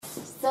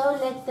So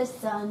let the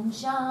sun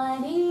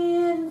shine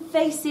in,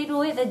 face it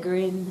with a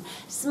grin.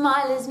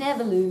 Smilers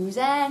never lose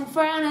and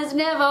frowners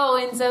never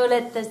win. So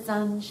let the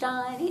sun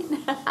shine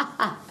in.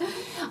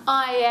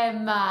 I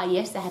am,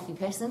 yes, a happy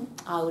person.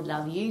 I would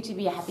love you to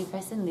be a happy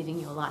person living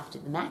your life to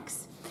the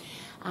max.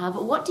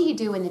 But what do you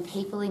do when the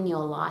people in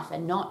your life are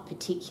not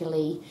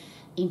particularly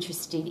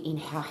interested in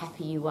how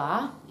happy you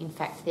are? In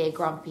fact, they're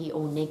grumpy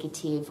or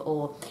negative,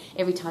 or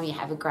every time you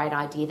have a great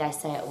idea, they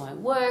say it won't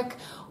work.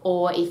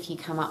 Or if you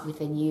come up with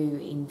a new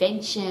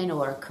invention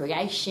or a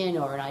creation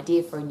or an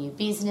idea for a new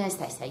business,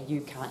 they say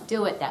you can't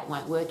do it, that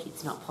won't work,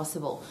 it's not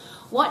possible.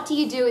 What do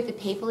you do with the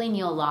people in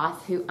your life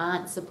who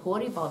aren't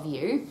supportive of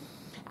you?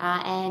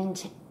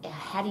 And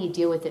how do you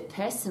deal with it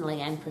personally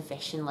and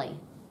professionally?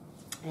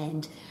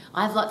 And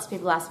I have lots of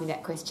people ask me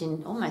that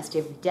question almost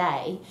every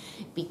day,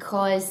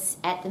 because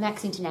at the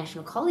Max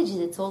International Colleges,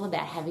 it's all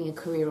about having a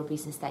career or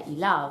business that you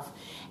love.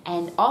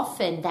 And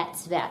often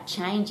that's about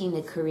changing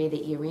the career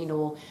that you're in,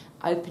 or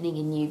opening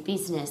a new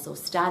business, or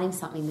starting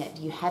something that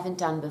you haven't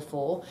done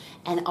before.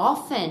 And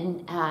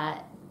often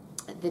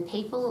the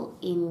people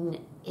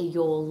in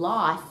your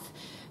life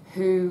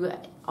who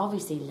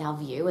obviously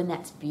love you, and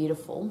that's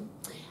beautiful,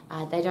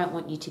 they don't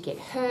want you to get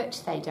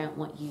hurt, they don't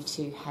want you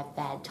to have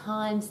bad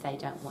times, they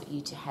don't want you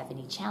to have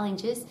any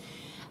challenges.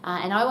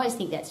 And I always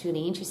think that's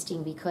really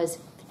interesting, because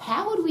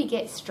how would we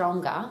get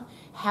stronger,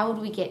 how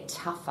would we get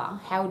tougher,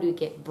 how would we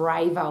get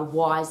braver,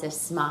 wiser,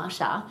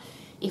 smarter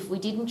if we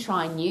didn't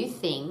try new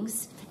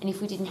things and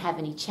if we didn't have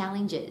any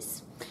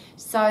challenges?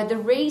 So the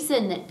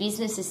reason that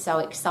business is so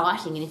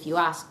exciting, and if you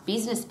ask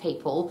business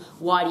people,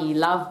 why do you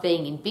love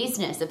being in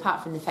business,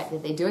 apart from the fact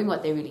that they're doing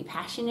what they're really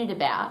passionate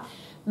about,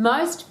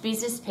 most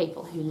business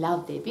people who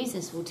love their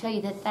business will tell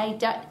you that they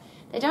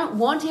don't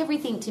want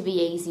everything to be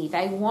easy.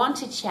 They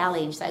want a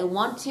challenge. They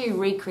want to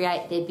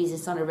recreate their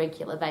business on a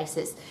regular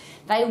basis.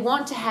 They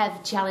want to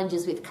have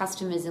challenges with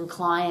customers and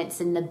clients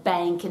and the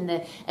bank and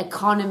the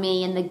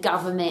economy and the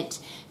government,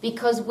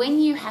 because when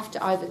you have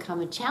to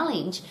overcome a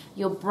challenge,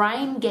 your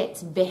brain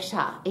gets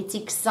better. It's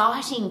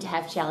exciting to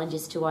have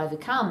challenges to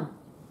overcome.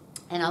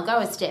 And I'll go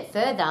a step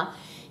further.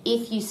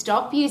 If you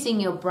stop using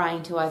your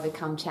brain to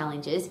overcome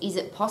challenges, is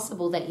it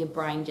possible that your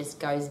brain just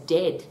goes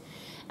dead?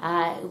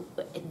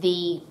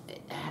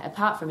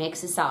 Apart from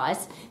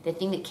exercise, the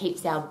thing that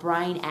keeps our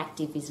brain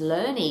active is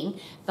learning,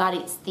 but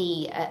it's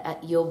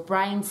your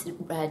brain's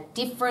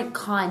different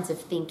kinds of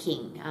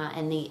thinking,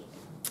 and the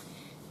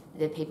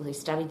people who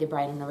study the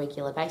brain on a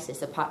regular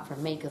basis, apart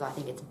from me, because I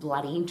think it's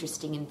bloody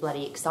interesting and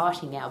bloody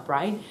exciting, our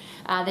brain.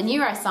 The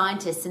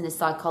neuroscientists and the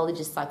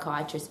psychologists,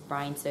 psychiatrists,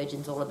 brain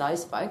surgeons, all of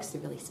those folks, the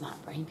really smart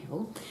brain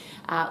people,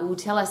 will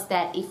tell us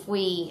that if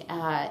we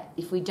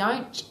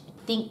don't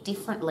think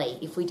differently,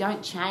 if we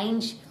don't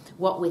change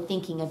what we're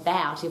thinking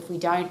about, if we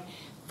don't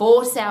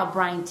force our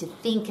brain to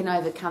think and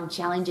overcome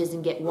challenges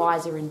and get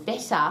wiser and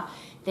better,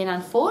 then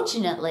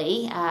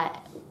unfortunately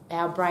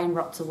our brain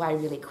rots away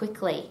really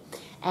quickly.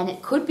 And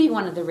it could be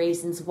one of the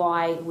reasons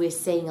why we're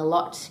seeing a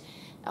lot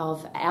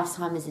of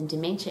Alzheimer's and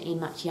dementia in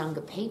much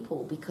younger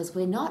people, because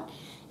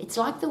it's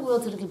like the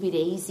world's a little bit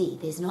easy.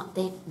 There's not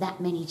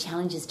that many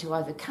challenges to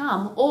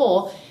overcome.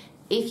 Or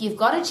if you've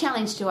got a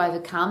challenge to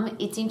overcome,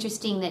 it's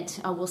interesting that,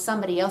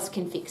 somebody else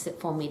can fix it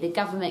for me. The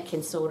government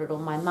can sort it, or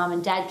my mum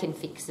and dad can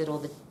fix it,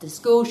 or the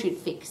school should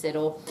fix it,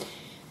 or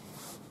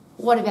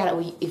what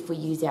about it if we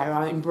use our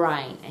own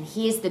brain? And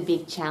here's the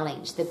big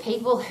challenge. The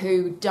people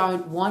who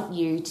don't want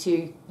you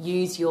to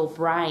use your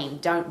brain,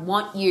 don't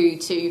want you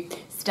to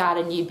start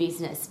a new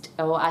business,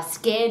 or are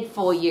scared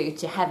for you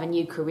to have a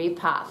new career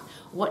path,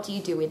 what do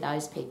you do with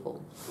those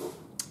people?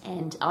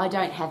 And I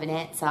don't have an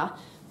answer,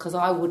 because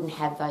I wouldn't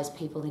have those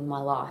people in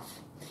my life.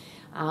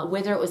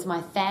 Whether it was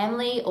my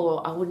family,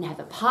 or I wouldn't have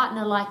a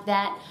partner like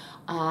that,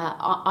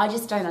 I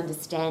just don't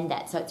understand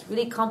that. So it's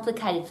really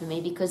complicated for me,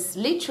 because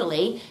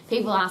literally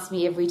people ask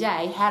me every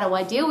day, how do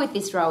I deal with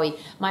this, Rowie?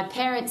 My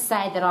parents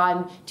say that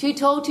I'm too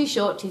tall, too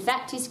short, too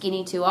fat, too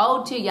skinny, too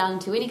old, too young,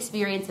 too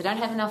inexperienced, I don't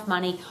have enough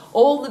money,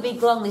 all the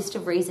big long list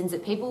of reasons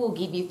that people will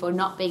give you for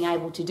not being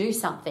able to do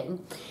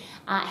something.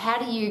 How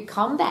do you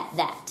combat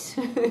that?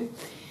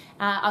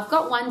 I've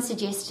got one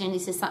suggestion.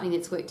 This is something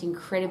that's worked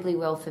incredibly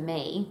well for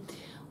me.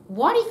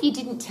 What if you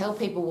didn't tell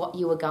people what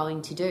you were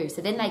going to do?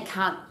 So then they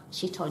can't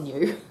shit on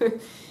you.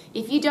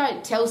 If you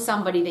don't tell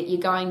somebody that you're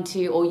going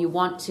to, or you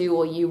want to,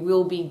 or you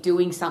will be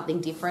doing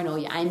something different, or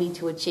you're aiming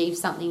to achieve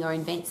something, or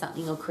invent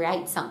something, or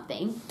create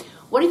something,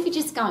 what if you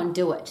just go and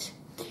do it?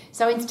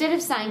 So instead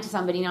of saying to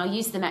somebody, and I'll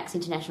use the Max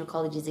International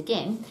Colleges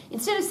again,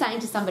 instead of saying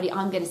to somebody,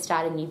 I'm going to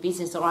start a new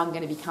business, or I'm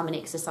going to become an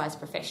exercise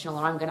professional,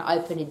 or I'm going to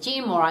open a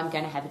gym, or I'm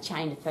going to have a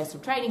chain of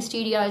personal training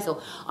studios,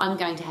 or I'm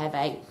going to have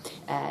an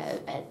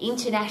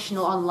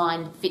international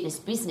online fitness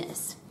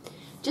business,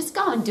 just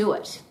go and do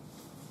it.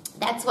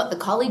 That's what the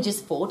college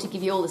is for, to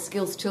give you all the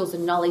skills, tools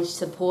and knowledge,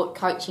 support,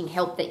 coaching,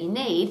 help that you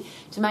need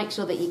to make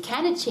sure that you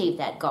can achieve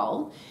that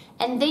goal.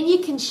 And then you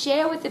can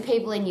share with the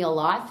people in your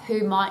life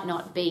who might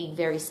not be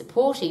very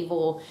supportive,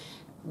 or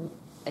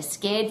are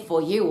scared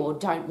for you or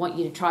don't want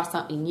you to try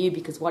something new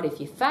because what if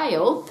you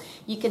fail,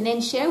 you can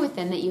then share with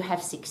them that you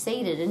have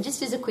succeeded. And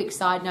just as a quick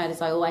side note,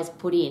 as I always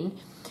put in,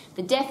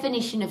 the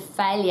definition of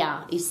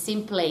failure is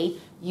simply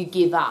you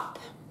give up.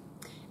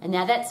 And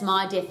now that's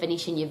my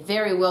definition. You're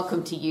very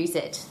welcome to use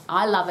it.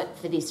 I love it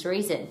for this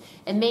reason.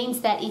 It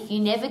means that if you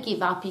never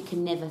give up, you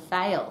can never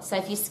fail. So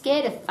if you're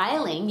scared of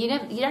failing, you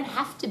don't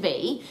have to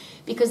be,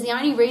 because the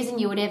only reason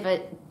you would ever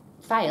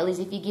fail is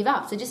if you give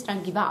up. So just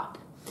don't give up.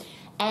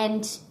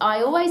 And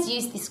I always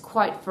use this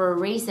quote for a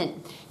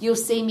reason. You'll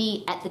see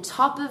me at the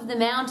top of the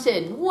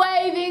mountain,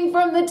 waving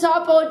from the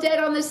top or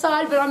dead on the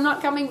side, but I'm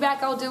not coming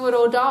back. I'll do it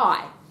or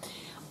die.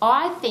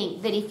 I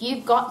think that if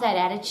you've got that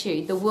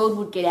attitude, the world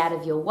would get out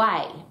of your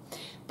way.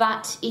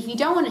 But if you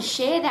don't want to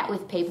share that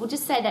with people,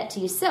 just say that to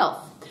yourself.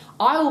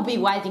 I will be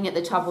waving at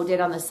the top or dead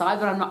on the side,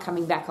 but I'm not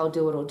coming back. I'll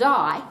do it or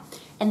die.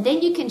 And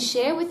then you can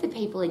share with the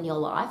people in your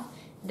life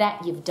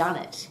that you've done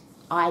it.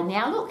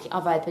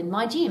 I've opened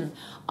my gym.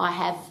 I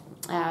have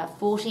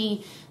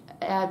 40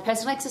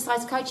 personal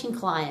exercise coaching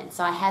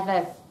clients. I have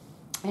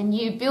a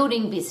new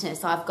building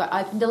business. I've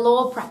opened a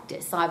law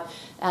practice. I've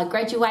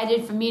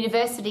graduated from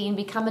university and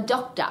become a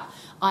doctor.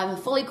 I'm a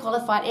fully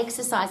qualified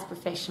exercise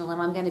professional,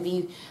 and I'm going to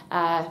be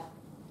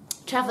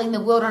traveling the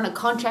world on a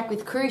contract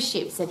with cruise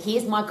ships, and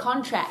here's my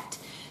contract.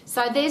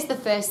 So there's the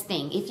first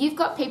thing. If you've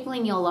got people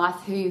in your life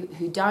who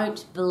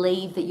don't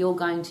believe that you're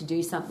going to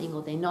do something,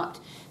 or they're not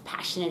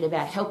passionate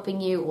about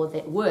helping you, or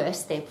that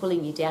worse, they're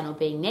pulling you down or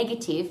being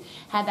negative,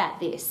 how about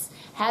this?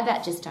 How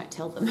about just don't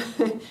tell them?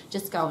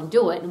 Just go and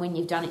do it, and when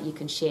you've done it, you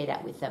can share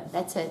that with them.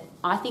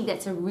 I think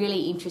that's a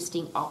really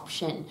interesting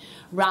option,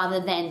 rather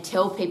than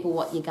tell people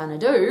what you're going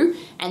to do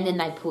and then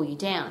they pull you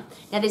down.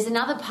 Now, there's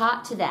another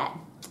part to that,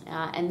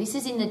 and this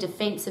is in the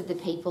defense of the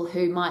people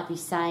who might be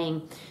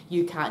saying,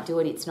 you can't do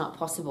it, it's not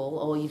possible,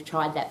 or you've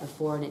tried that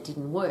before and it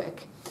didn't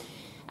work.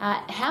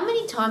 How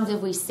many times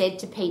have we said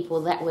to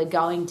people that we're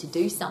going to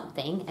do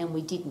something and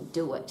we didn't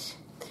do it?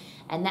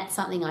 And that's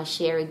something I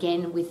share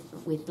again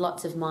with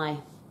lots of my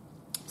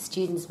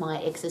students,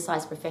 my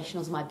exercise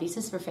professionals, my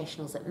business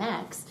professionals at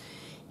Max,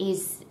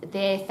 is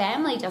their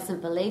family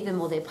doesn't believe them,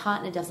 or their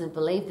partner doesn't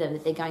believe them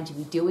that they're going to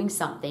be doing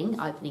something,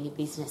 opening a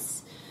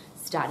business,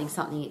 starting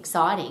something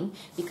exciting,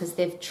 because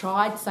they've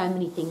tried so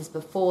many things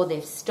before,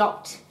 they've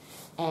stopped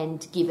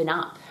and given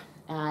up.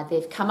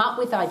 They've come up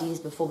with ideas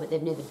before, but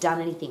they've never done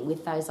anything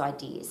with those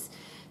ideas.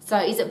 So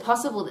is it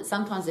possible that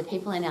sometimes the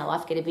people in our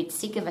life get a bit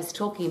sick of us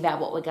talking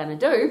about what we're going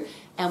to do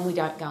and we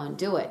don't go and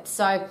do it?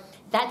 So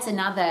that's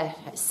another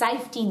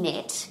safety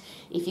net.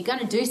 If you're going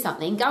to do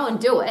something, go and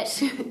do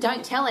it.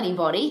 Don't tell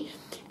anybody.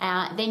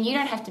 Then you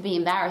don't have to be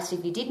embarrassed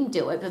if you didn't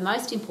do it. But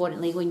most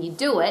importantly, when you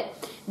do it,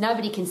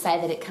 nobody can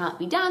say that it can't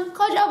be done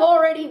because I've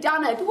already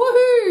done it.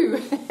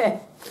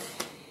 Woohoo!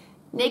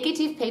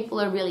 Negative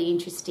people are really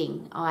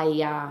interesting.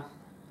 I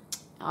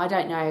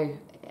don't know.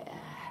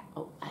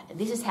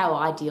 This is how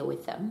I deal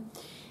with them.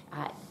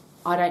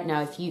 I don't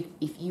know if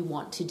you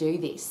want to do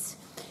this,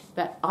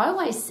 but I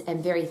always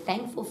am very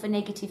thankful for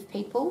negative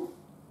people.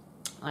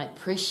 I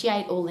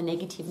appreciate all the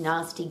negative,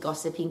 nasty,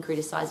 gossiping,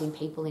 criticising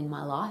people in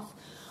my life.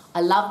 I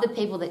love the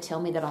people that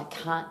tell me that I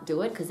can't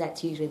do it, because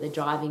that's usually the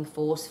driving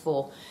force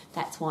for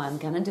that's why I'm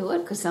going to do it,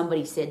 because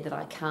somebody said that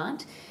I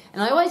can't.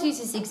 And I always use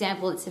this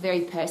example, it's a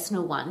very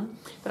personal one,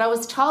 but I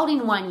was told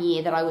in one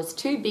year that I was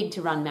too big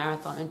to run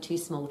marathon and too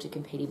small to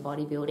compete in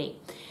bodybuilding.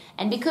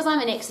 And because I'm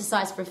an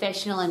exercise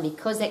professional, and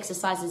because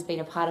exercise has been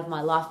a part of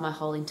my life my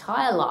whole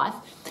entire life,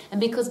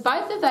 and because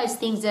both of those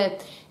things are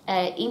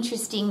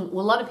interesting,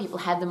 well, a lot of people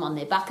have them on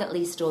their bucket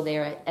list, or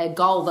they're a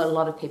goal that a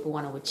lot of people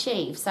want to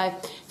achieve. So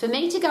for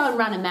me to go and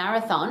run a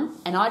marathon,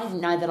 and I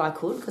didn't know that I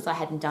could because I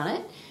hadn't done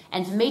it,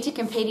 and for me to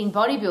compete in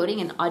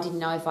bodybuilding, and I didn't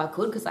know if I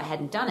could because I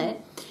hadn't done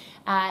it,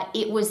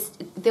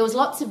 there was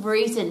lots of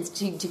reasons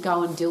to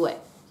go and do it.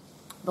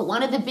 But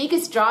one of the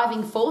biggest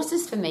driving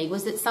forces for me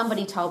was that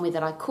somebody told me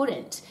that I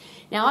couldn't.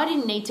 Now, I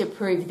didn't need to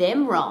prove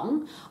them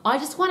wrong. I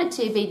just wanted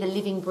to be the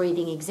living,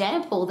 breathing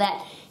example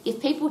that if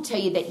people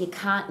tell you that you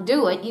can't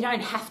do it, you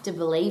don't have to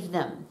believe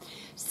them.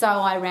 So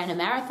I ran a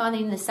marathon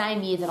in the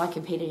same year that I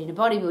competed in a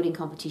bodybuilding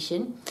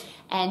competition.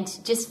 And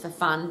just for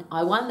fun,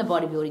 I won the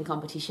bodybuilding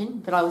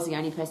competition, but I was the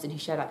only person who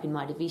showed up in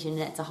my division,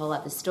 and that's a whole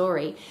other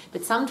story.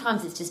 But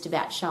sometimes it's just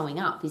about showing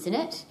up, isn't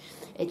it?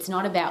 It's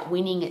not about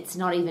winning. It's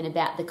not even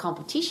about the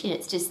competition.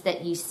 It's just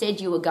that you said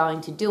you were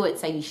going to do it,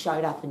 so you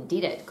showed up and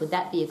did it. Could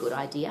that be a good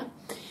idea?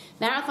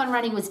 Marathon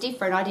running was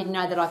different. I didn't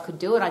know that I could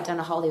do it. I'd done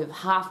a whole heap of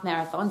half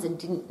marathons and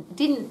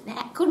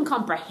couldn't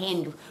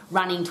comprehend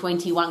running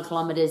 21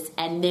 kilometres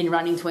and then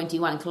running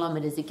 21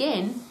 kilometres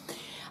again.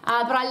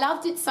 But I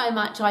loved it so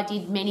much, I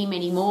did many,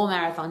 many more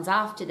marathons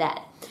after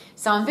that.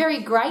 So I'm very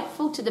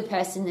grateful to the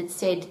person that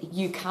said,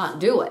 you can't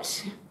do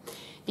it,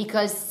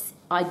 because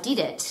I did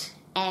it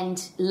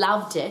and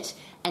loved it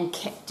and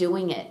kept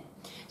doing it.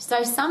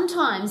 So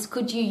sometimes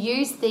could you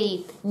use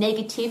the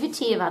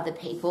negativity of other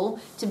people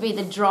to be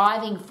the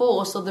driving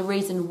force or the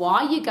reason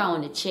why you go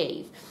and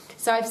achieve?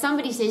 So if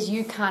somebody says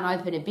you can't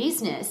open a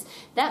business,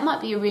 that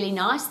might be a really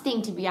nice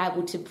thing to be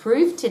able to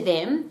prove to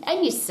them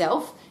and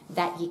yourself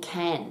that you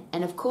can.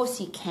 And of course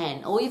you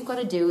can. All you've got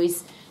to do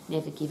is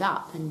never give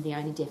up. And the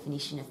only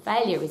definition of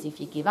failure is if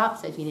you give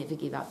up. So if you never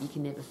give up, you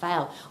can never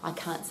fail. I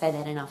can't say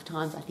that enough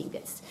times. I think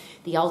that's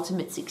the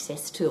ultimate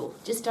success tool.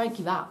 Just don't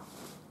give up.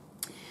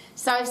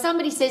 So if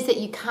somebody says that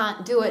you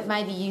can't do it,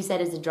 maybe use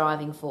that as a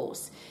driving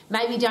force.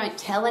 Maybe don't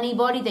tell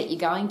anybody that you're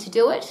going to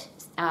do it,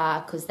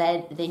 because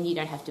then you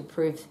don't have to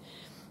prove,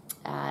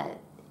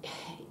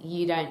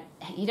 you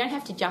don't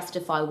have to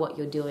justify what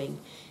you're doing.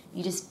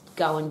 You just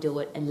go and do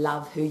it and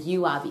love who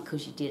you are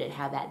because you did it.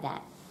 How about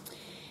that?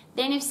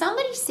 Then if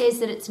somebody says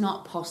that it's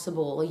not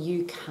possible or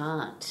you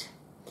can't,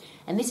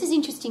 and this is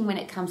interesting when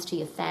it comes to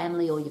your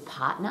family or your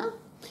partner,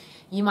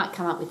 you might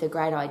come up with a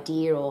great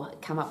idea or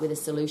come up with a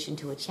solution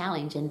to a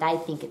challenge and they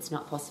think it's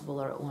not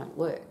possible or it won't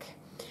work.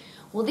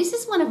 Well, this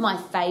is one of my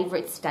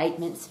favourite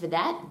statements for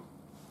that.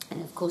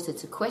 And of course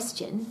it's a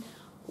question.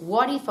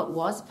 What if it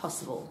was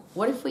possible?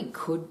 What if we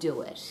could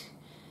do it?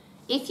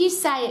 If you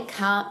say it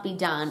can't be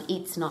done,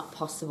 it's not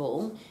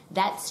possible,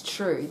 that's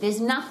true. There's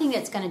nothing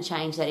that's going to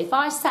change that. If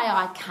I say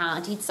I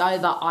can't, it's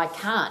over, I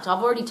can't.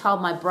 I've already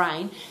told my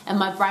brain, and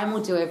my brain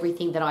will do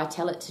everything that I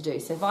tell it to do.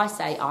 So if I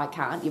say I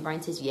can't, your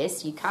brain says,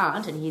 yes, you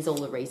can't, and here's all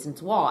the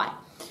reasons why.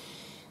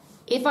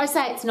 If I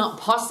say it's not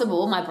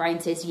possible, my brain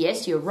says,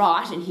 yes, you're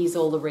right, and here's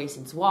all the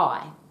reasons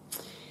why.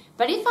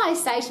 But if I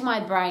say to my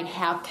brain,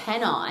 how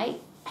can I?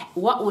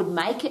 What would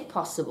make it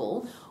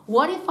possible?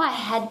 What if I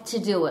had to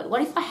do it?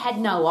 What if I had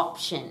no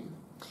option?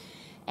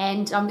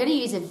 And I'm going to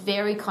use a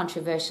very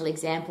controversial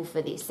example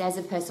for this. As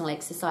a personal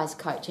exercise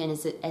coach and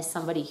as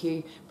somebody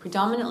who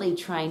predominantly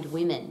trained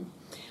women,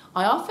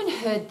 I often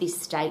heard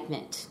this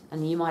statement,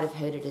 and you might have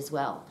heard it as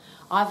well.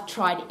 I've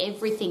tried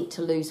everything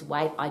to lose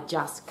weight, I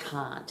just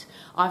can't.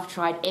 I've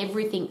tried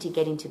everything to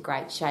get into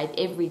great shape,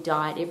 every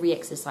diet, every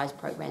exercise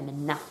program,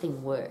 and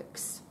nothing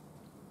works.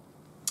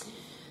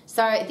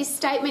 So this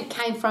statement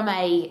came from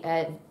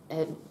a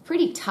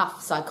pretty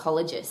tough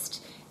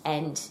psychologist,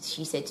 and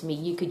she said to me,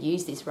 you could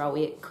use this,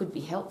 Rowie, it could be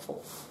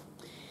helpful.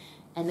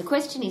 And the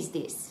question is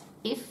this: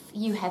 if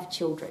you have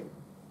children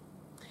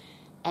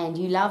and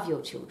you love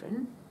your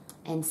children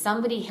and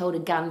somebody held a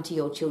gun to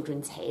your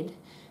children's head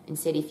and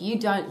said, if you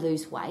don't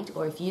lose weight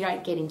or if you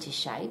don't get into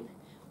shape,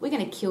 we're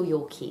going to kill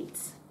your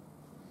kids.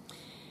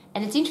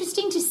 And it's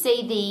interesting to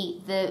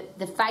see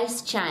the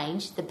face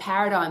change, the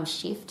paradigm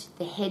shift,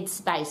 the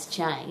headspace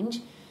change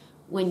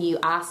when you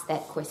ask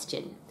that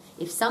question.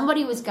 If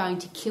somebody was going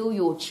to kill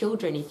your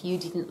children if you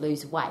didn't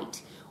lose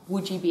weight,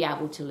 would you be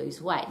able to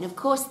lose weight? And of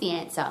course the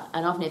answer,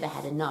 and I've never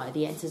had a no,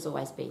 the answer's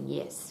always been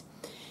yes.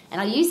 And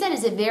I use that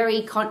as a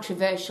very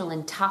controversial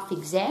and tough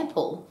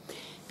example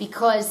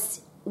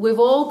because we've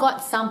all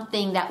got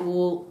something that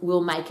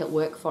will make it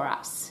work for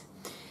us.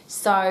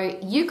 So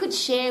you could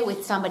share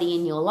with somebody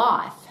in your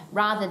life,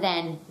 rather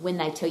than when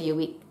they tell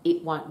you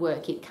it won't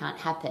work, it can't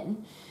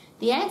happen.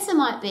 The answer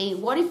might be,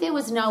 what if there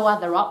was no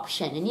other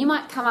option? And you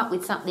might come up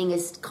with something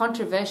as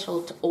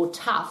controversial or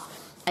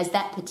tough as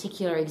that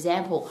particular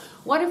example.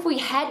 What if we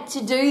had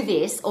to do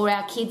this or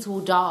our kids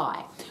will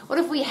die? What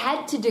if we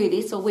had to do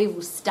this or we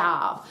will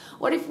starve?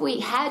 What if we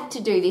had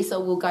to do this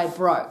or we'll go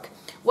broke?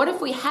 What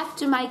if we have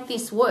to make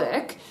this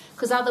work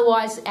because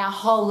otherwise our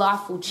whole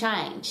life will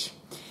change?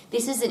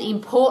 This is an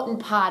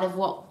important part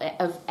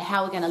of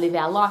how we're going to live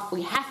our life.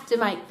 We have to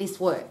make this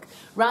work.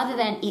 Rather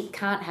than it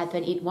can't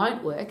happen, it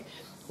won't work,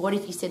 what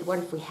if you said, what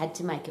if we had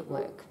to make it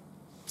work?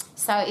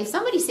 So if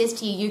somebody says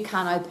to you, you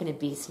can't open a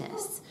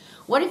business,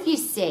 what if you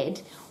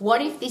said,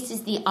 what if this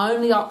is the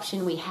only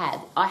option we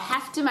have? I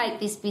have to make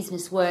this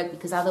business work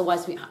because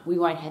otherwise we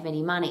won't have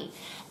any money.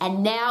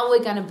 And now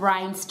we're going to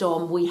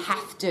brainstorm, we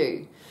have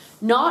to.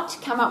 Not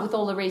come up with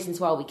all the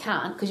reasons why we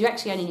can't, because you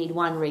actually only need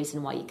one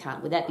reason why you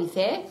can't. Would that be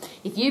fair?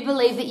 If you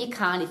believe that you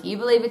can't, if you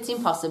believe it's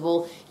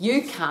impossible,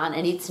 you can't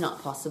and it's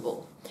not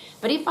possible.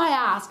 But if I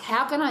ask,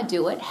 how can I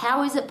do it?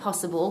 How is it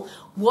possible?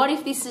 What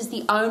if this is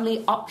the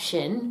only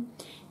option?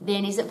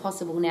 Then is it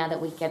possible now that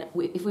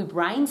if we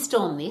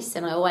brainstorm this,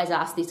 and I always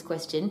ask this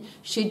question,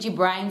 should you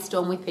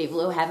brainstorm with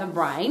people who have a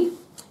brain?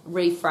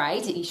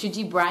 Rephrase, should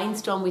you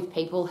brainstorm with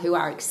people who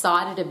are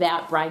excited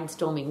about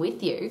brainstorming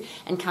with you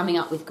and coming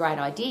up with great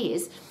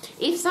ideas?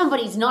 If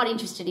somebody's not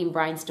interested in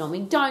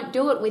brainstorming, don't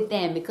do it with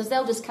them because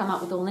they'll just come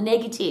up with all the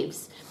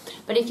negatives.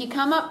 But if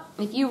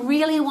you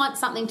really want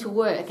something to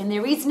work and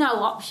there is no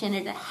option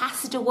and it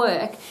has to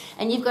work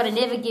and you've got a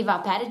never give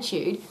up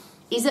attitude,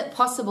 is it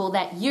possible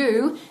that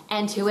you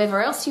and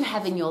whoever else you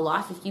have in your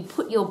life, if you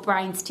put your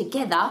brains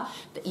together,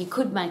 that you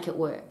could make it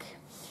work?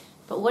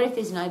 But what if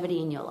there's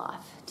nobody in your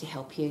life to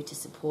help you, to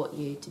support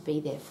you, to be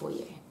there for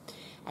you?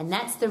 And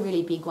that's the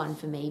really big one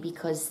for me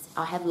because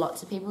I have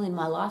lots of people in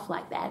my life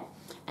like that,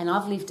 and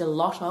I've lived a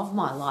lot of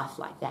my life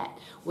like that,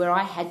 where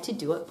I had to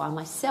do it by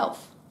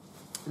myself.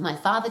 My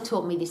father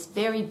taught me this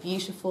very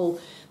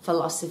beautiful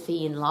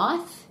philosophy in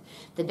life.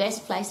 The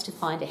best place to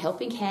find a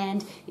helping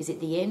hand is at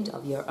the end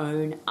of your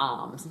own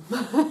arms.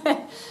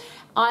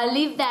 I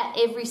live that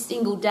every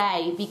single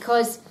day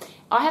because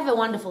I have a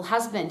wonderful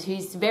husband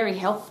who's very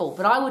helpful,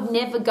 but I would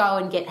never go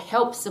and get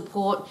help,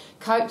 support,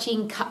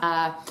 coaching,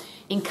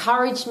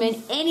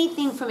 encouragement,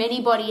 anything from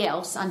anybody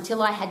else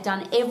until I had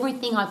done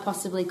everything I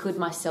possibly could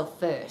myself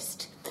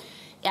first.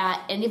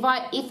 And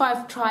if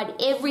I've tried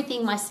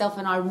everything myself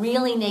and I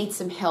really need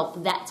some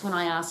help, that's when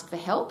I ask for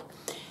help.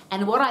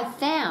 And what I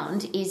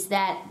found is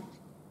that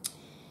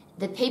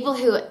the people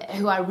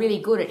who are really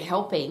good at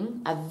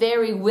helping are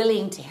very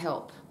willing to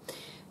help.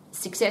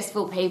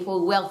 Successful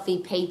people, wealthy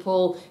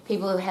people,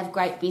 people who have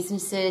great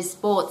businesses,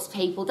 sports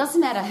people,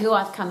 doesn't matter who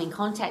I've come in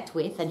contact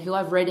with and who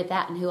I've read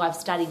about and who I've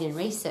studied and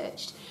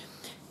researched,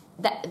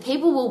 that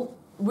people will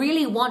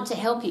really want to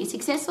help you.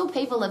 Successful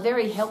people are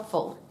very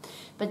helpful,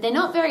 but they're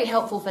not very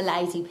helpful for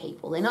lazy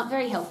people. They're not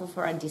very helpful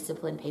for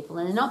undisciplined people,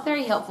 and they're not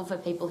very helpful for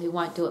people who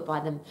won't do it by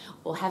them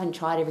or haven't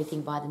tried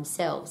everything by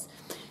themselves.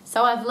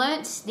 So I've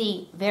learnt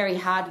the very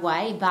hard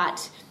way,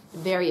 but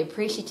very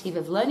appreciative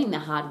of learning the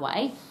hard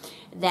way,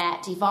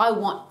 that if I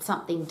want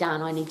something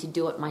done, I need to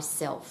do it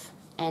myself.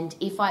 And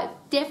if I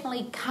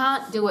definitely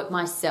can't do it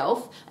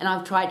myself, and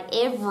I've tried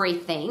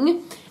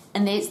everything,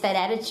 and there's that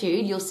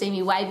attitude, you'll see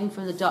me waving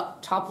from the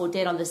top or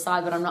dead on the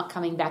side, but I'm not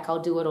coming back,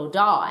 I'll do it or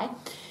die.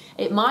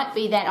 It might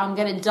be that I'm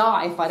going to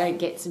die if I don't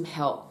get some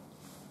help.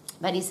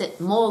 But is it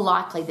more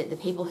likely that the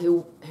people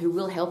who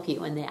will help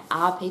you, and there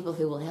are people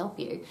who will help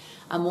you,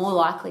 are more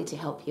likely to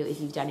help you if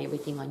you've done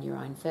everything on your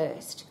own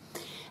first?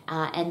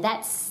 And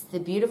that's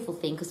the beautiful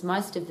thing, because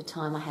most of the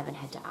time I haven't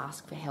had to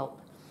ask for help.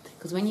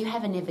 Because when you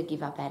have a never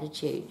give up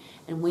attitude,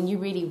 and when you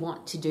really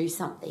want to do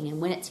something, and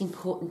when it's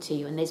important to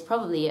you, and there's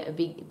probably a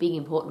big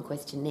important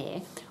question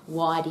there,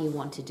 why do you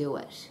want to do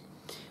it?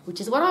 Which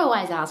is what I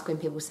always ask when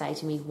people say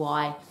to me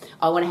why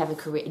I want to have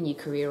a new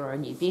career or a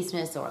new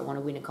business, or I want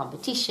to win a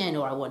competition,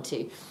 or I want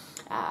to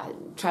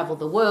travel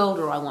the world,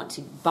 or I want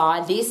to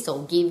buy this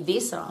or give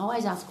this. And I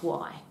always ask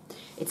why.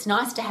 It's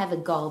nice to have a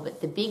goal, but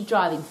the big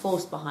driving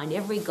force behind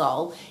every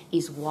goal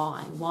is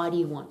why. Why do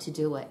you want to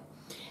do it?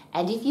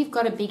 And if you've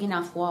got a big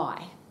enough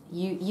why,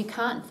 you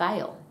can't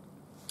fail.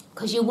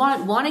 Because you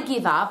won't want to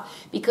give up,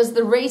 because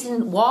the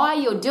reason why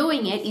you're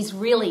doing it is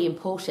really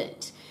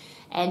important.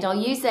 And I'll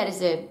use that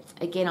as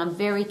again, I'm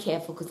very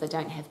careful because I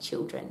don't have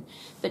children.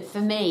 But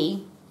for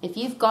me, if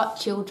you've got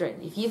children,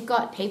 if you've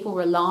got people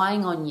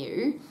relying on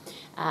you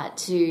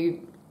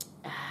to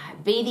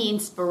be the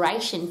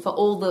inspiration for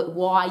all the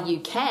why you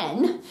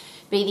can,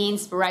 be the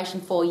inspiration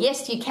for,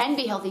 yes, you can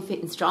be healthy,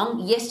 fit and strong.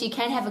 Yes, you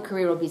can have a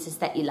career or business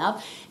that you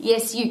love.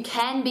 Yes, you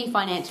can be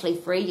financially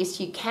free. Yes,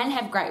 you can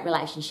have great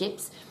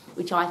relationships,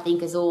 which I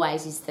think, as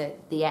always, is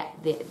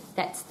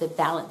that's the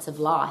balance of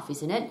life,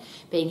 isn't it?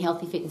 Being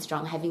healthy, fit and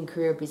strong, having a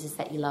career or business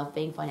that you love,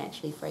 being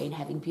financially free, and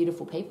having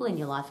beautiful people in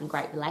your life and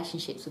great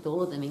relationships with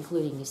all of them,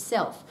 including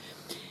yourself.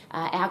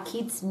 Our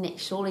kids,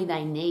 surely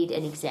they need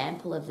an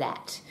example of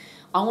that.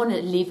 I want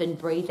to live and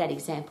breathe that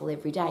example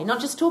every day.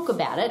 Not just talk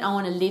about it, I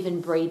want to live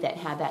and breathe that.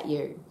 How about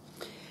you?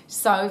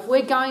 So if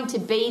we're going to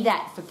be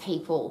that for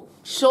people,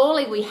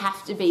 surely we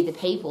have to be the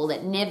people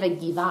that never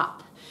give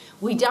up.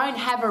 We don't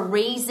have a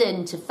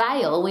reason to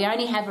fail. We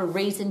only have a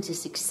reason to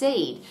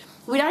succeed.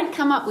 We don't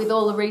come up with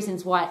all the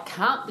reasons why it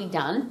can't be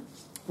done.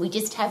 We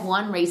just have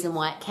one reason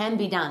why it can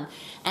be done.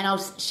 And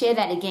I'll share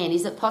that again.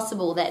 Is it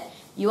possible that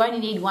you only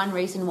need one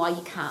reason why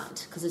you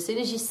can't? Because as soon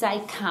as you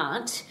say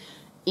can't,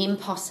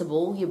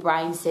 impossible, your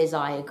brain says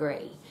I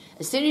agree.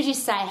 As soon as you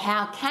say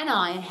how can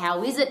I and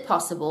how is it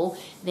possible,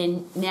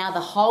 then now the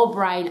whole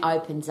brain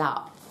opens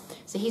up.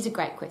 So here's a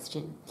great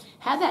question.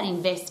 How about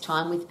invest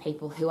time with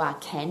people who are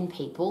can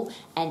people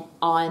and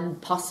I'm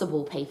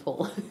possible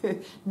people?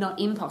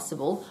 Not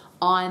impossible,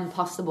 I'm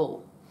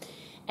possible.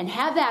 And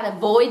how about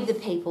avoid the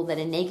people that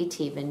are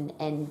negative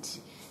and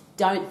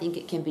don't think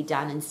it can be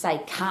done and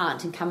say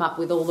can't and come up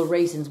with all the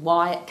reasons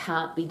why it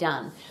can't be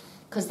done?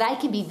 Because they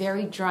can be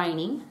very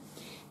draining,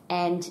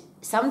 and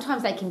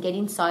sometimes they can get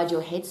inside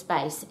your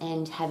headspace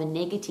and have a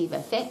negative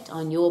effect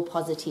on your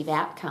positive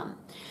outcome.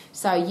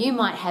 So you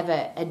might have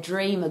a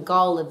dream, a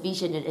goal, a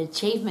vision, an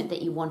achievement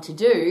that you want to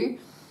do,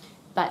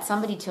 but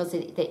somebody tells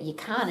you that you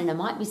can't, and it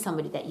might be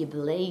somebody that you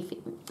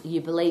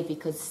believe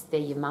because they're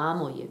your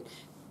mum or your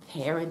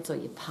parents or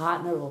your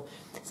partner or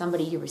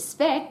somebody you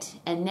respect,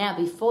 and now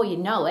before you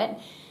know it,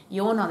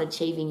 you're not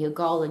achieving your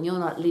goal and you're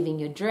not living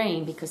your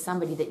dream because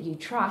somebody that you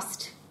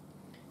trust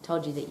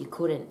told you that you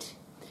couldn't.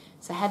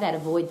 So how about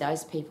avoid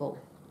those people?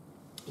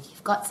 If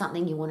you've got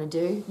something you want to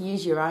do,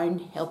 use your own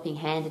helping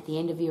hand at the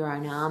end of your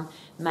own arm.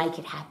 Make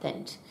it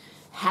happen.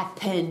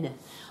 Happen.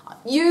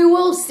 You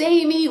will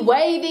see me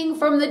waving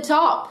from the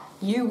top.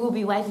 You will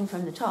be waving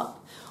from the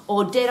top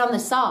or dead on the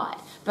side.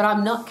 But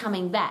I'm not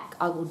coming back.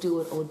 I will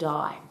do it or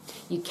die.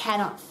 You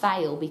cannot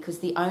fail because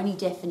the only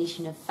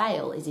definition of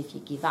fail is if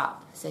you give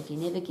up. So if you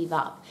never give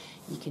up,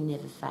 you can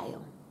never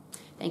fail.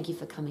 Thank you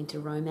for coming to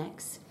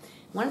Romax.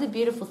 One of the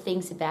beautiful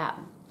things about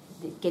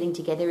getting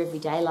together every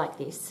day like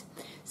this,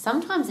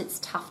 sometimes it's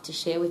tough to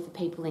share with the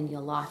people in your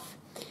life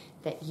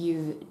that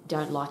you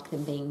don't like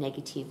them being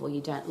negative or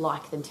you don't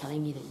like them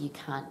telling you that you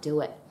can't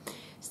do it.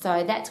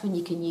 So that's when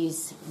you can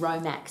use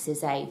Romax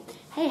as a,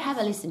 hey, have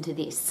a listen to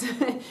this.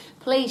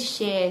 Please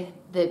share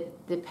the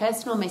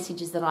personal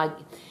messages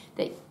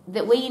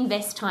that we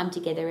invest time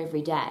together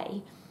every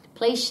day.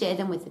 Please share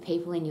them with the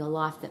people in your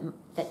life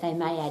that they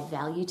may add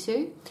value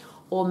to,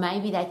 or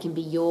maybe they can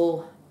be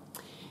your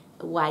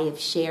way of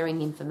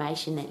sharing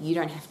information that you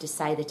don't have to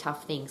say the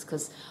tough things,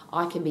 because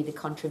I can be the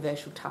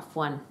controversial tough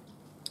one.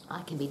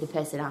 I can be the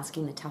person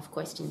asking the tough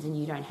questions and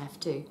you don't have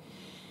to.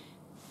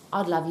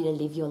 I'd love you to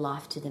live your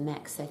life to the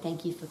max. So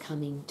thank you for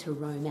coming to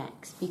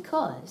Romax,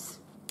 because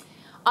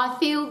I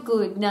feel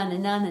good. Na na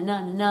na na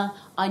na na na.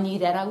 I knew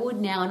that I would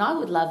now, and I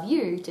would love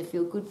you to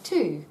feel good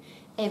too,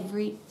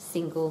 every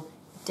single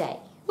day.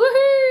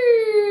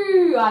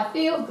 Woohoo! I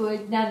feel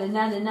good. Na na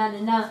na na na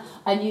na na.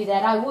 I knew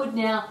that I would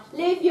now.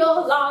 Live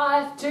your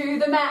life to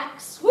the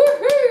max.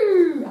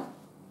 Woohoo!